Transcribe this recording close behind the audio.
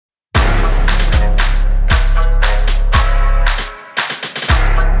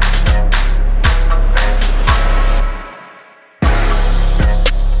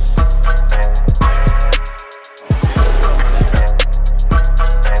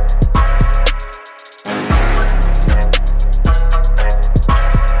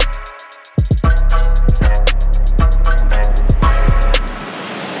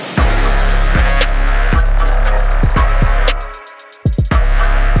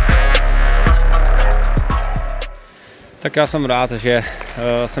Tak já jsem rád, že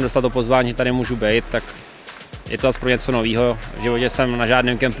jsem dostal to pozvání, že tady můžu být, tak je to aspoň něco nového. V životě jsem na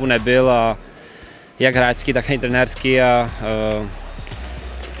žádném kempu nebyl, a jak hráčský, tak i trenérský, a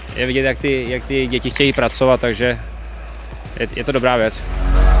je vidět, jak ty děti chtějí pracovat, takže je to dobrá věc.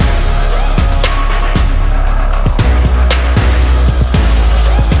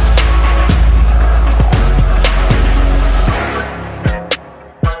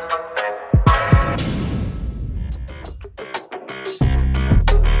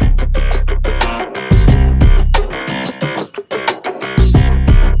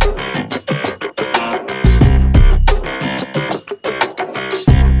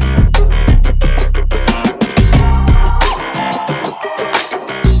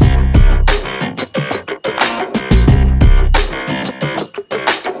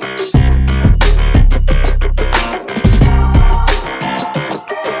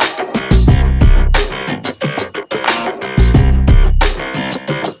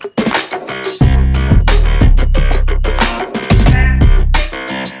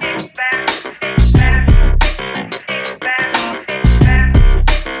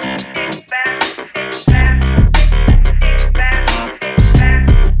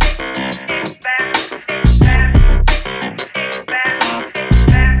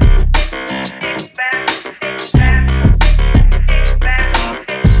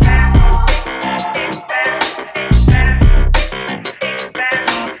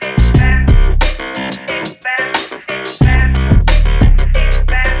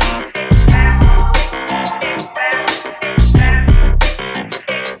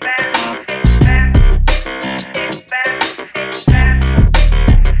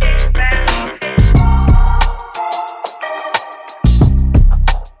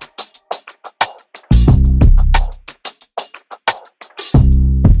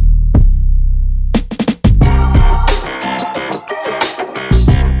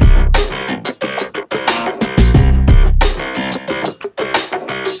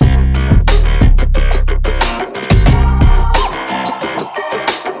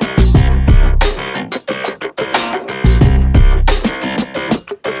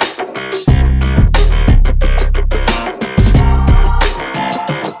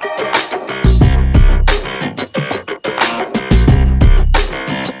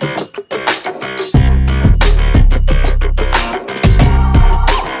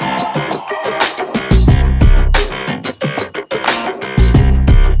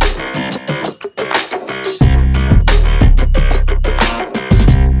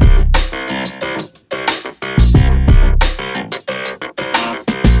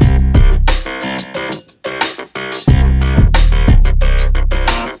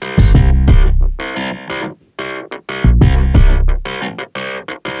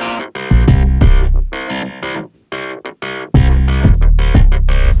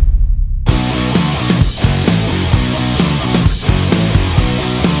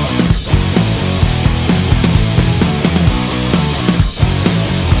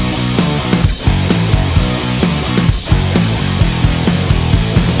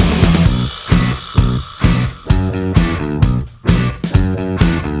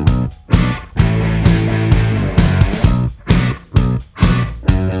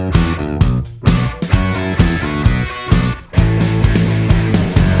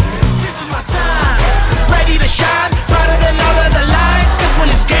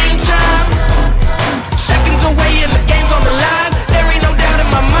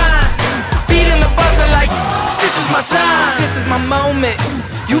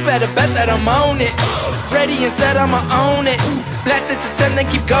 You better bet that I'm on it. Ready and set, I'ma own it. Blasted to 10, then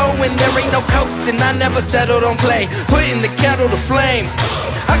keep going. There ain't no coasting, I never settled on play. Putting the kettle to flame.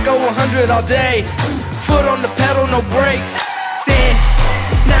 I go 100 all day. Foot on the pedal, no brakes. 10,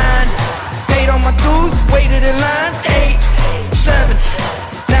 9, paid all my dues, waited in line. 8, 7,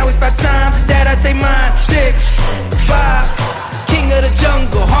 now it's about time that I take mine. 6, 5, king of the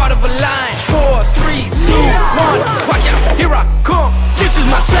jungle, heart of a lion. 4, 3, 2, 1, watch out, here I come. This is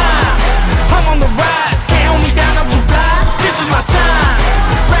my time, I'm on the rise. Can't hold me down, I'm too fly. This is my time,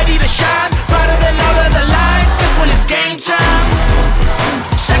 ready to shine, brighter than all of the lights. Cause when it's game time,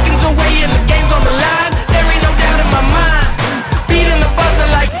 seconds away and the game's on the line. There ain't no doubt in my mind, beating the buzzer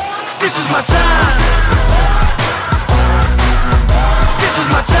like this is my time. This is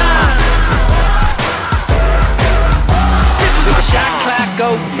my time. This is my shot clock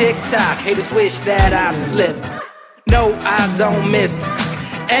goes tick-tock. Haters wish that I slip. No, I don't miss.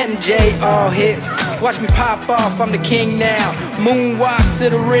 MJ all hits. Watch me pop off, I'm the king now. Moonwalk to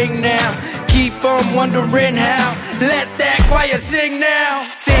the ring now. Keep on wondering how. Let that choir sing now.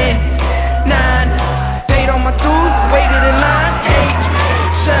 10, 9, paid all my dues, waited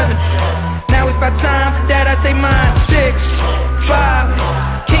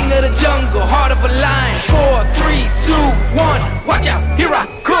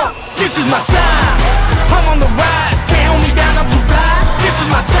is my time. I'm on the rise, can't hold me down, I'm too fly. This is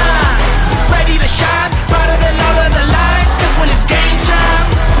my time, ready to shine, brighter than all of the lights. Cause when it's game time,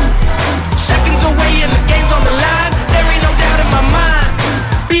 seconds away and the game's on the line. There ain't no doubt in my mind,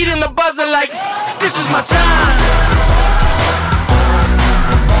 beating the buzzer like this is my time.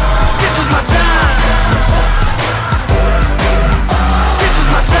 This is my time. This is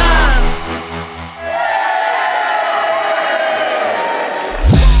my time.